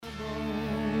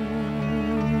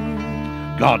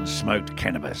God smoked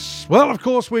cannabis. Well, of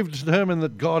course, we've determined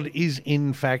that God is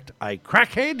in fact a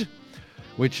crackhead,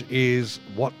 which is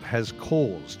what has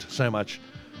caused so much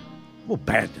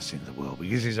badness in the world,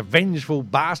 because he's a vengeful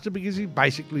bastard, because he's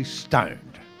basically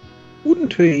stoned.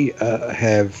 Wouldn't he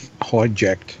have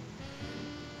hijacked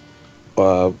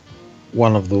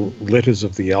one of the letters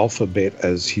of the alphabet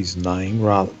as his name,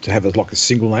 rather to have it like a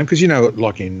single name? Because,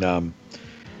 like in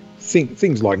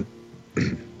things like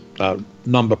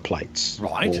number plates.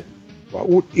 Right.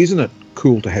 Isn't it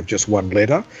cool to have just one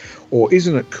letter? Or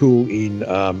isn't it cool in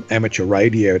amateur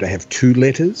radio to have two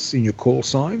letters in your call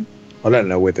sign? I don't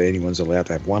know whether anyone's allowed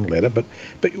to have one letter, but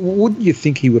wouldn't you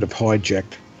think he would have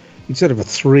hijacked, instead of a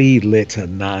 3-letter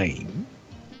name,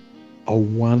 a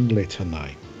 1-letter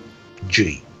name?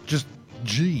 G. Just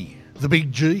G. The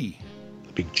big G.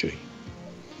 The big G.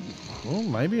 Well,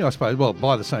 maybe, I suppose. Well,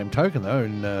 by the same token, though,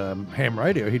 in ham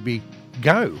radio, he'd be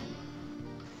Go.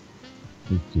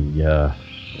 Yeah,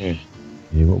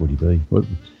 what would he be? Well,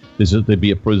 there'd be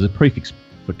a prefix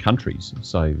for countries.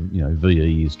 So,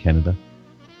 VE is Canada.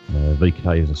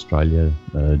 VK is Australia,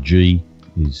 G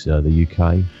is the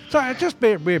UK. So just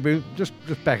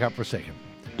back up for a second.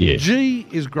 Yes. G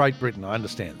is Great Britain, I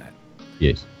understand that.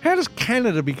 Yes. How does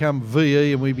Canada become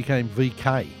VE and we became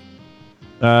VK?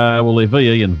 Well, they're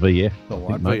VE and VF. All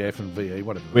right, VF and VE,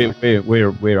 whatever.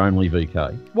 We're only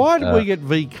VK. Why did we get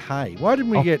VK? Why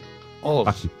didn't we get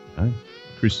Oz?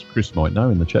 Chris might know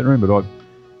in the chat room, but as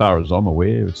far as I'm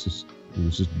aware, it was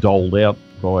just doled out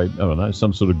by, I don't know,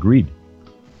 some sort of grid.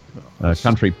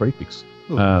 Country prefix.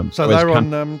 So they're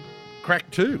on crack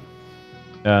too.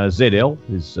 ZL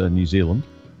is New Zealand.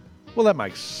 Well, that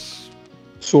makes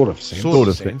sort of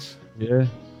sense. Yeah.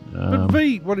 But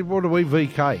what are we?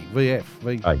 VK, VF,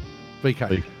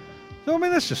 VK. So, I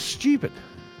mean, that's just stupid.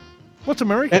 What's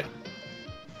America?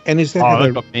 And is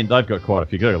that? They've got quite a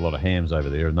few. Got a lot of hams over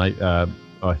there, and they.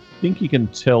 I think you can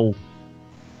tell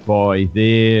by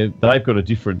they've got a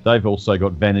different. They've also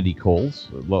got vanity calls,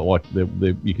 like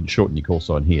you can shorten your call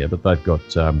sign here, but they've got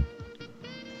KZ,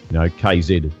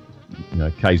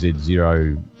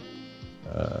 KZ0,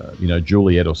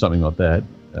 Juliet or something like that.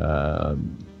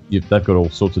 They've got all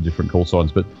sorts of different call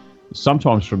signs, but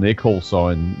sometimes from their call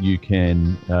sign you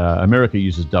can. America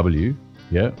uses W.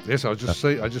 Yeah. Yes, I just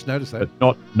noticed that.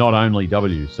 But not only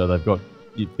W. So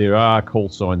there are call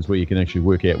signs where you can actually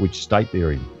work out which state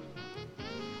they're in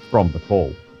from the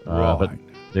call. Right. But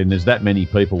then there's that many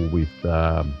people with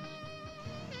the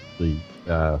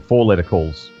 4-letter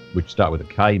calls, which start with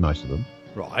a K, most of them.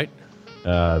 Right.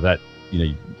 That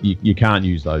you can't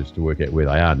use those to work out where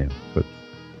they are now. But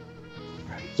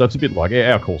so it's a bit like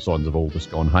our call signs have all just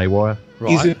gone haywire.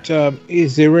 Right.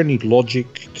 Is there any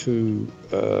logic to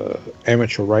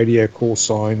amateur radio call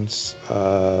signs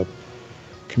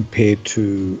compared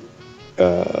to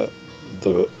the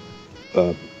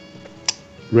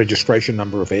registration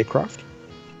number of aircraft?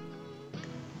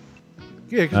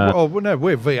 Yeah, because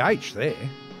we're VH there.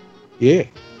 Yeah.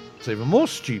 It's even more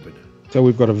stupid. So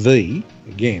we've got a V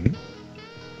again.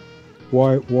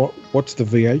 What's the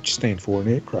VH stand for in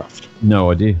aircraft?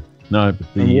 No idea. No, but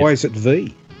and why is it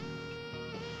V?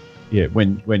 Yeah,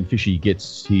 when Fishy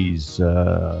gets his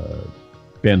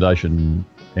Foundation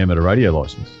amateur radio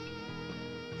license,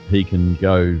 he can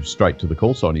go straight to the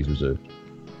call sign he's reserved.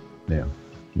 Now,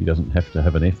 he doesn't have to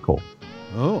have an F call.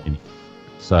 Oh.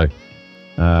 So,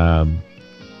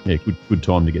 good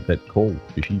time to get that call,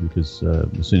 Fishy, because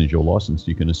as soon as you're licensed,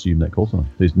 you can assume that call sign.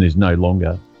 There's no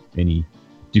longer any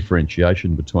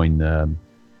differentiation between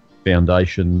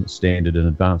Foundation, Standard, and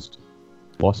Advanced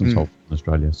license holders in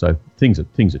Australia. So things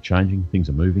are changing, things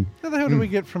are moving. How the hell do we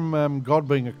get from God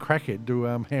being a crackhead to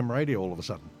ham radio all of a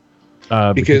sudden?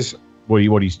 Because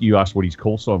you asked what his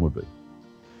call sign would be.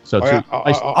 So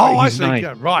I see.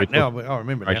 Right now, I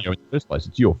remember now. In the first place,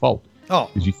 it's your fault.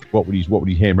 Oh, because what would his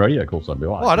ham radio call sign be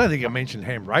like? Well, I don't think I mentioned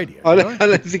ham radio. I don't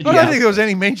think there was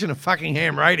any mention of fucking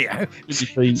ham radio.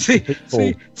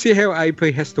 See how AP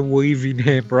has to weave in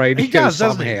ham radio. He does,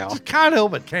 somehow. doesn't he? Just can't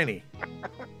help it, can he?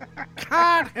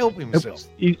 Can't help himself.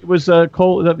 It was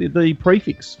called the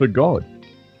prefix for God.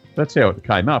 That's how it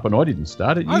came up, and I didn't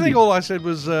start it. I think all I said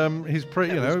was his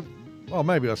well,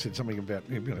 maybe I said something about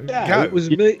go. It was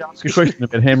me. Ask a question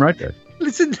about ham radio.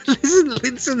 Listen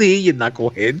here, you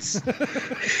knuckleheads.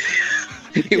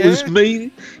 It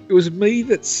was me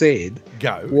that said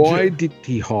go. Why did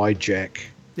he hijack?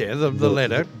 Yeah, the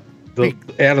letter.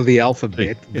 Out of the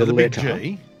alphabet, the letter. Big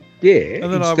G. Yeah,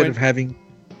 and then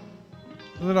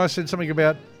And then I said something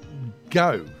about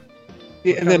go.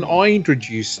 Yeah, and then I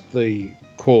introduced the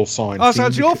call sign. Oh, so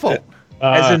it's your fault.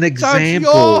 As an example. So it's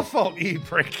your fault, you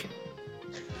prick.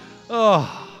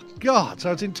 Oh, God,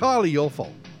 so it's entirely your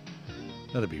fault.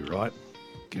 That'd be right.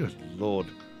 Good Lord.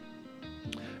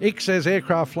 Ick says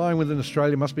aircraft flying within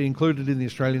Australia must be included in the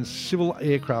Australian Civil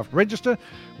Aircraft Register.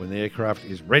 When the aircraft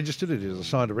is registered, it is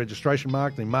assigned a registration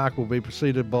mark. The mark will be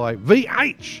preceded by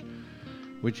VH,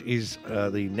 which is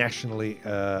the nationally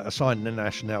assigned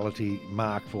nationality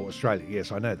mark for Australia.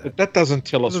 Yes, I know that. But that doesn't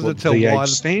tell us what VH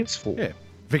stands for. Yeah,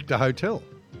 Victor Hotel.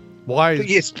 Why?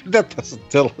 Yes, but that doesn't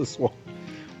tell us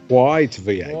why it's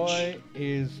VH. Why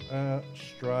is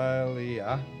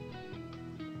Australia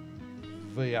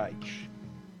VH?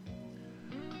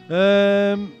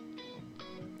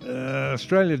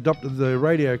 Australia adopted the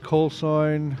radio call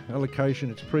sign allocation.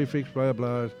 Its prefix, blah,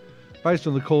 blah. Based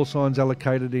on the call signs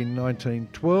allocated in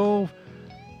 1912.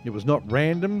 It was not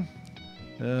random.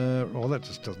 Well, that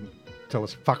just doesn't tell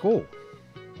us fuck all.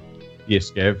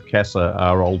 Yes, Gav. CASA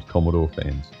are old Commodore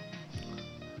fans.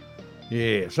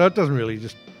 Yeah, so it doesn't really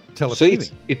just tell us See,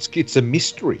 anything. It's a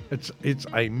mystery. It's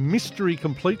a mystery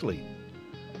completely.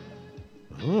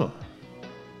 Oh.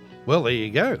 Well, there you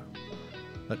go.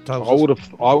 That tells us.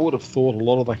 I would have thought a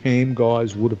lot of the ham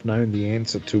guys would have known the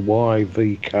answer to why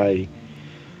VK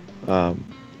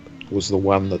was the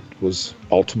one that was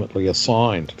ultimately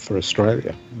assigned for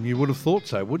Australia. You would have thought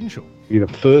so, wouldn't you? Be the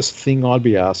first thing I'd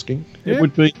be asking. Yeah.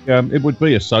 It would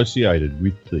be associated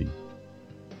with the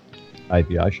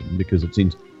aviation because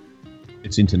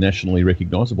it's internationally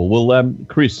recognisable. Well,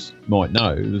 Chris might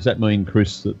know. Does that mean,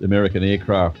 Chris, that American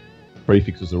aircraft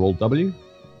prefixes are all W?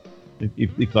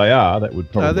 If they are, that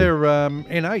would probably... No, they're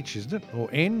NH, isn't it? Or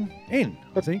N,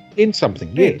 I think. In something,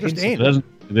 yeah. Just N. N.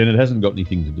 Then it hasn't got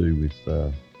anything to do with...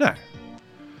 No.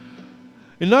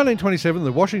 In 1927,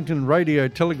 the Washington Radio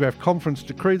Telegraph Conference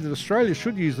decreed that Australia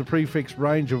should use the prefix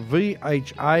range of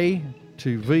VHA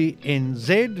to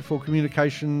VNZ for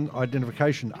communication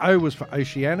identification. O was for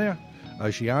Oceania.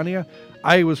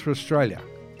 A was for Australia.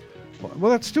 Well,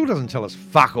 that still doesn't tell us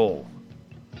fuck all.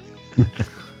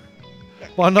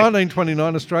 By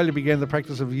 1929, Australia began the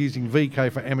practice of using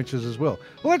VK for amateurs as well.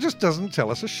 Well, that just doesn't tell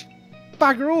us a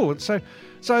bugger all.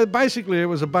 So basically, it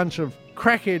was a bunch of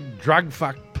crackhead,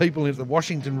 drug-fucked people at the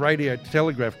Washington Radio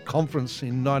Telegraph Conference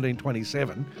in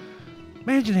 1927.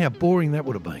 Imagine how boring that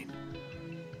would have been.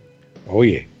 Oh,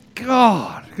 yeah.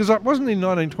 God, because it wasn't in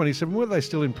 1927, were they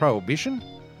still in Prohibition?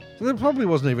 So there probably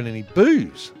wasn't even any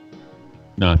booze.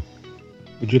 No.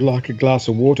 Would you like a glass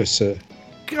of water, sir?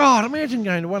 God, imagine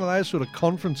going to one of those sort of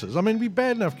conferences. I mean, it'd be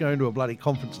bad enough going to a bloody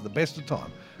conference at the best of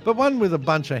time, but one with a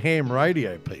bunch of ham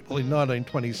radio people in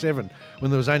 1927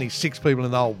 when there was only 6 people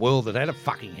in the whole world that had a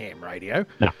fucking ham radio.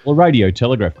 No. Well, radio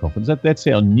telegraph conference, that's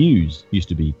how news used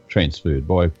to be transferred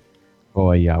by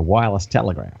wireless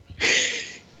telegraph.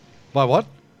 By what?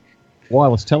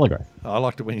 Wireless telegraph. Oh, I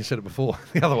liked it when you said it before.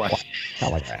 The other way.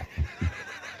 Telegraph.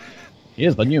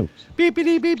 Here's the news. Beep,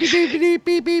 beep, beep, beep, beep, beep,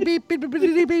 beep, beep, beep,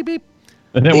 beep, beep, beep.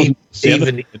 And that wasn't the sound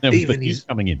even- that was the even news his-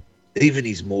 coming in. Even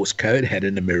his Morse code had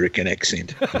an American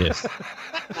accent. Yes.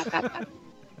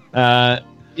 So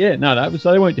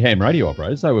they weren't ham radio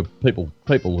operators. They were people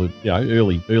who,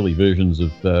 early versions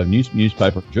of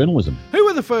newspaper journalism. Who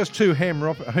were the first 2 ham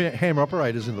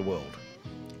operators in the world?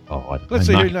 Oh, I don't Let's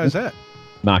know. see who knows that.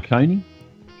 Marconi,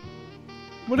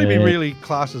 Would he be really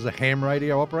classed as a ham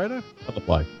radio operator? other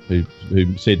bloke who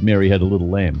said Mary had a little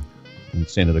lamb and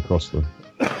sent it across the...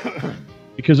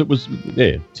 because it was,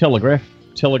 telegraph,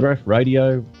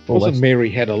 radio. Wasn't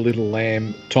Mary Had a Little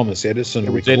Lamb, Thomas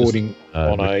Edison recording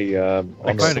on a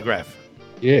phonograph.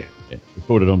 Yeah.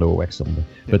 Recorded onto a wax cylinder.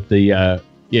 Yeah. But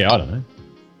I don't know.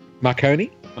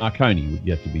 Marconi? Marconi would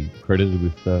you have to be credited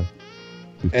with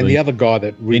and the other guy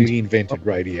that really invented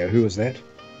radio, who was that?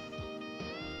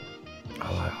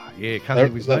 Oh, yeah, can't think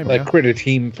of his name They now. credit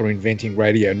him for inventing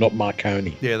radio, not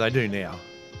Marconi. Yeah, they do now.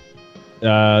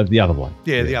 The other bloke.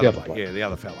 Yeah, the other bloke. bloke. Yeah, the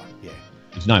other fella. Yeah.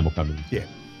 His name will come to me.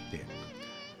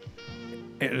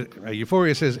 Yeah.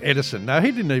 Euphoria says Edison. No, he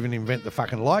didn't even invent the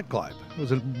fucking light globe. It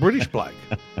was a British bloke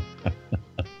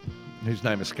whose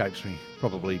name escapes me.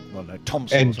 Probably, I don't know,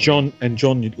 Thompson. And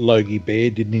John Logie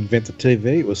Baird didn't invent the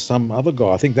TV. It was some other guy.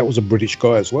 I think that was a British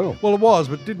guy as well. Well, it was,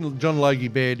 but didn't John Logie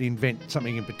Baird invent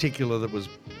something in particular that was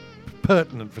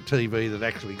pertinent for TV that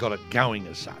actually got it going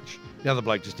as such? The other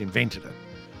bloke just invented it.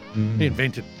 Mm. He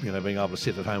invented, being able to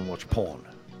sit at home and watch porn.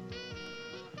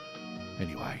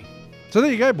 Anyway. So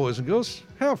there you go, boys and girls.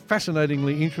 How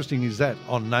fascinatingly interesting is that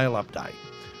on Nail Up Day?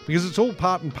 Because it's all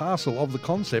part and parcel of the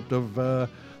concept of the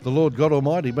Lord God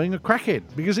Almighty being a crackhead,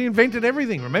 because he invented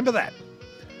everything. Remember that.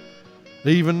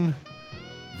 Even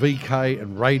VK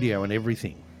and radio and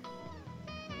everything.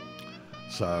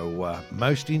 So,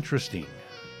 most interesting.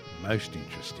 Most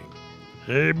interesting.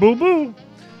 Hey, boo-boo.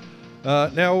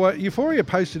 Now, Euphoria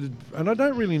posted, and I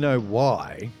don't really know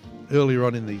why, earlier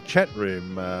on in the chat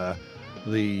room,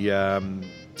 the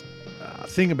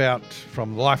thing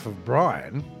from Life of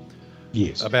Brian.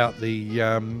 Yes. About the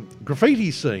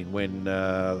graffiti scene when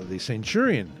the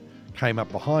Centurion came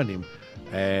up behind him,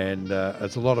 and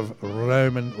it's a lot of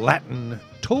Roman Latin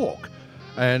talk.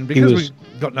 And because we've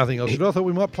got nothing else to do, I thought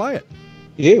we might play it.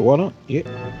 Yeah, why not? Yeah.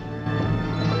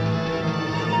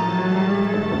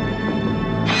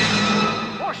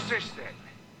 What's this then?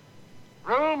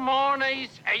 Romanes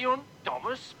eunt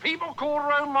domus. People call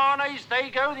Romanes, they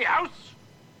go the house.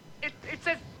 It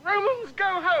says Romans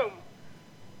go home.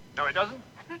 No, it doesn't.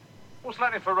 What's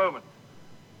Latin for Roman?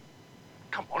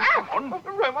 Come on, come on.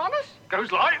 Romanus?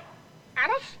 Goes like.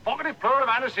 Annus? Vocative plural of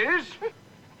annus is.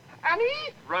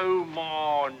 Annie?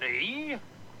 Romani.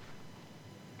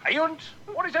 Eunt.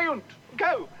 What is eunt?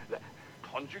 Go.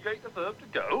 Conjugate the verb to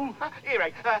go. Here,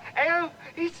 eo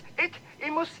is it,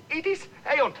 imus, itis,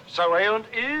 eunt. So eunt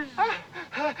is.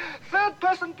 Third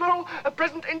person plural,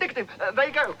 present indicative.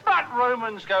 They go. But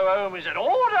Romans go home is an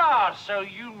order, so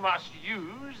you must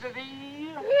use the.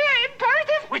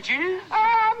 Imperative? Which is? E.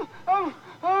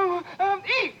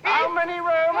 How many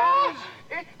Romans?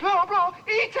 Plural,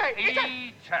 ite.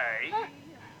 Ite.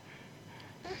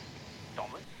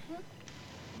 Dominant.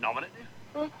 Nominative.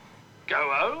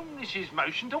 Go home. This is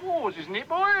motion towards, isn't it,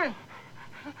 boy?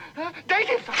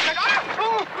 Dative.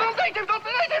 Not dative, not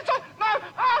the dative. No.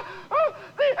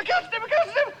 The accusative.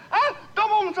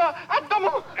 Domum, sir.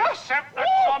 Domum. Except that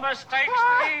Thomas takes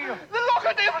the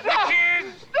locative, sir. Which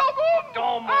is? Domum.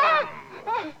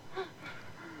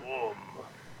 Domum.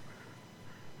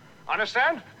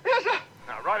 Understand? Yes, sir.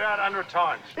 Now write out 100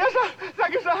 times. Yes, sir.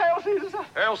 Thank you, sir. Hail Caesar, sir.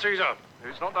 Hail Caesar. If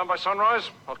it's not done by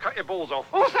sunrise, I'll cut your balls off.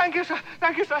 Oh, thank you, sir.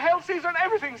 Thank you, sir. Hail Caesar and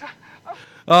everything, sir.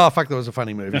 Oh, fuck, that was a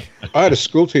funny movie. I had a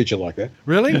school teacher like that.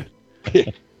 Really?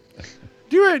 Yeah.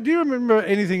 Do you remember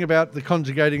anything about the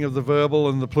conjugating of the verbal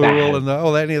and the plural and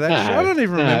any of that? No, I don't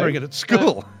even remember it at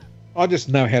school I just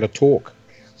know how to talk.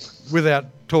 without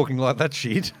talking like that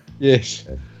shit. Yes.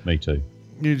 Me too.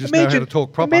 You just know how to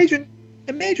talk proper.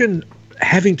 Imagine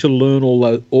having to learn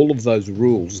all of those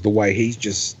rules the way he's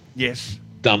just Yes.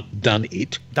 done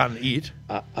it. Done it.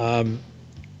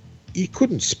 You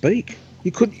couldn't speak.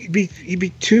 You'd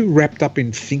be too wrapped up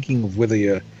in thinking of whether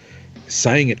you're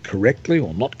saying it correctly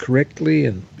or not correctly,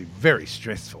 and Be very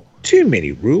stressful. too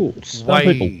many rules.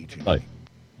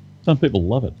 Some people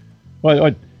love it.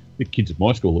 I the kids at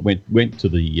my school that went to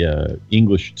the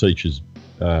English teacher's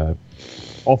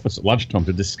office at lunchtime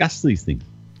to discuss these things.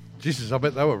 Jesus, I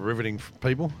bet they were riveting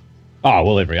people. Oh,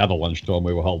 well, every other lunchtime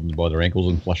we were holding them by their ankles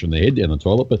and flushing their head down the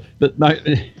toilet. But no,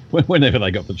 whenever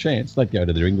they got the chance, they'd go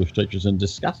to their English teachers and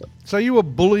discuss it. So you were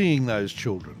bullying those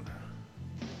children?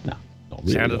 No, not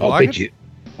really. Sounded like it.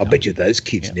 I bet you those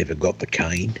kids never got the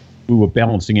cane. We were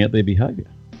balancing out their behaviour.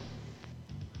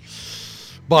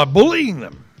 By bullying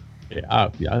them? Yeah,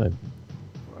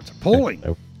 That's appalling.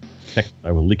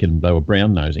 They were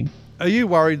brown nosing. Are you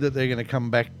worried that they're going to come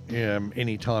back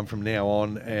any time from now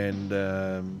on and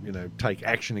take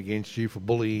action against you for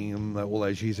bullying them all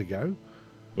those years ago?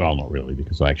 Well, not really,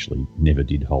 because I actually never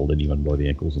did hold anyone by the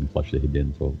ankles and flush their head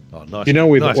down the toilet. Oh, nice. You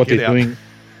know nice what they're get out. doing?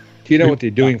 Do you know what they're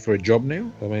doing for a job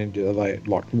now? I mean, are they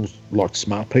like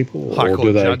smart people, High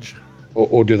court judge.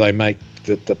 or do they make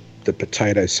the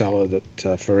potato salad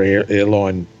for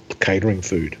airline catering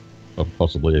food? Or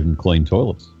possibly even clean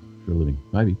toilets for a living,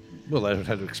 maybe. Well, they've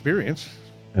had experience.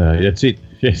 That's it.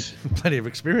 Yes. Plenty of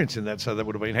experience in that, so that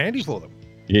would have been handy for them.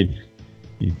 Yeah.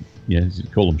 You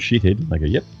call them shithead, and they go,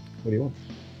 "Yep. What do you want?"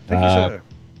 Thank you, sir.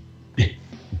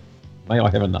 May I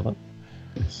have another?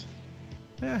 Yes.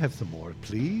 May I have some more,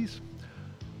 please?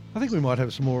 I think we might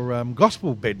have some more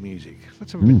gospel bed music.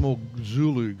 Let's have a bit more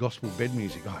Zulu gospel bed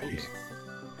music. Oh, yes.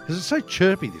 Because it's so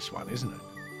chirpy, this one, isn't it?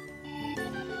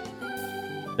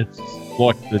 It's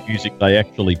like the music they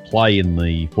actually play in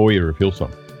the foyer of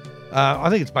Hillsong. I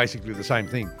think it's basically the same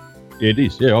thing. Yeah, it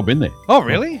is. Yeah, I've been there. Oh,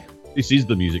 really? This is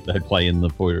the music they play in the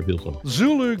foyer of Hillsong.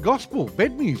 Zulu gospel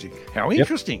bed music. How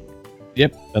interesting.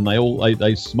 Yep, and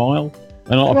they smile.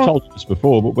 And I've told you this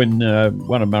before, but when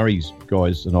one of Murray's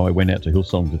guys and I went out to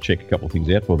Hillsong to check a couple of things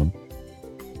out for them,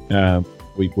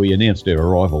 we announced our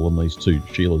arrival, and these two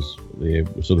Sheilas there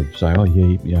were sort of saying, "Oh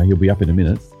yeah, he'll be up in a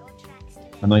minute."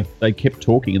 And they kept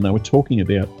talking, and they were talking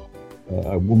about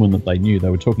a woman that they knew.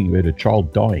 They were talking about her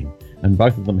child dying, and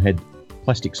both of them had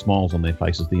plastic smiles on their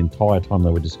faces the entire time they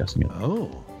were discussing it.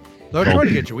 Oh. They were trying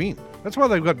to get you in. That's why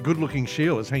they've got good-looking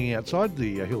Sheilas hanging outside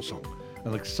the Hillsong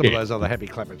and like some of those other happy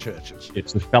clapper churches.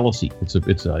 It's the fallacy. It's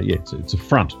a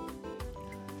front.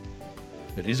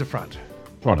 It is a front.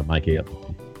 Trying to make out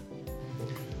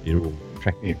It'll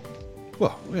attract you.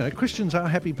 Well, Christians are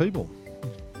happy people.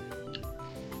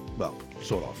 Well,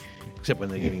 sort of, except when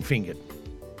they're getting fingered.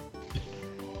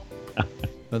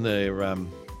 And their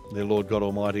Lord God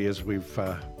Almighty, as we've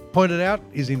pointed out,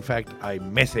 is in fact a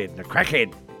meth head and a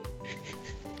crackhead.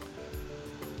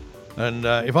 And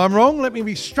if I'm wrong, let me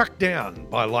be struck down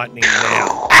by lightning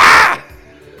now. Ah!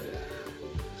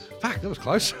 Fuck, that was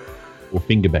close. Or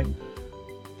finger bang.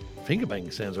 Finger bang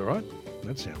sounds all right.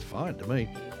 That sounds fine to me.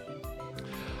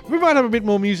 We might have a bit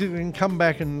more music and come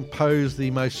back and pose the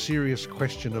most serious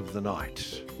question of the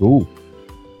night. Ooh.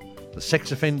 The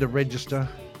sex offender register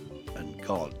and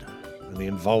God and the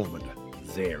involvement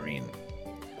therein.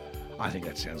 I think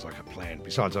that sounds like a plan.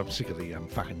 Besides, I'm sick of the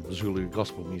fucking Zulu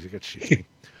gospel music. That shit.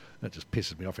 That just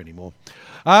pisses me off anymore.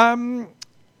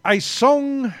 A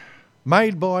song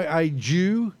made by a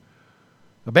Jew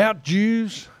about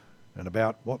Jews and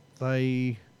about what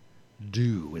they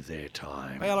do with their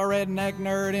time. Well, a redneck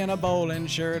nerd in a bowling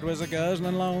shirt was a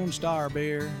guzzling Lone Star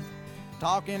beer,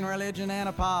 talking religion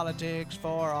and politics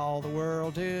for all the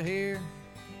world to hear.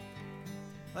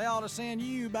 They ought to send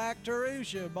you back to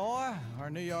Russia, boy, or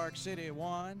New York City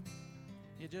one.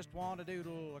 You just want to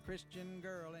doodle a Christian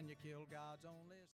girl and you kill God's own list.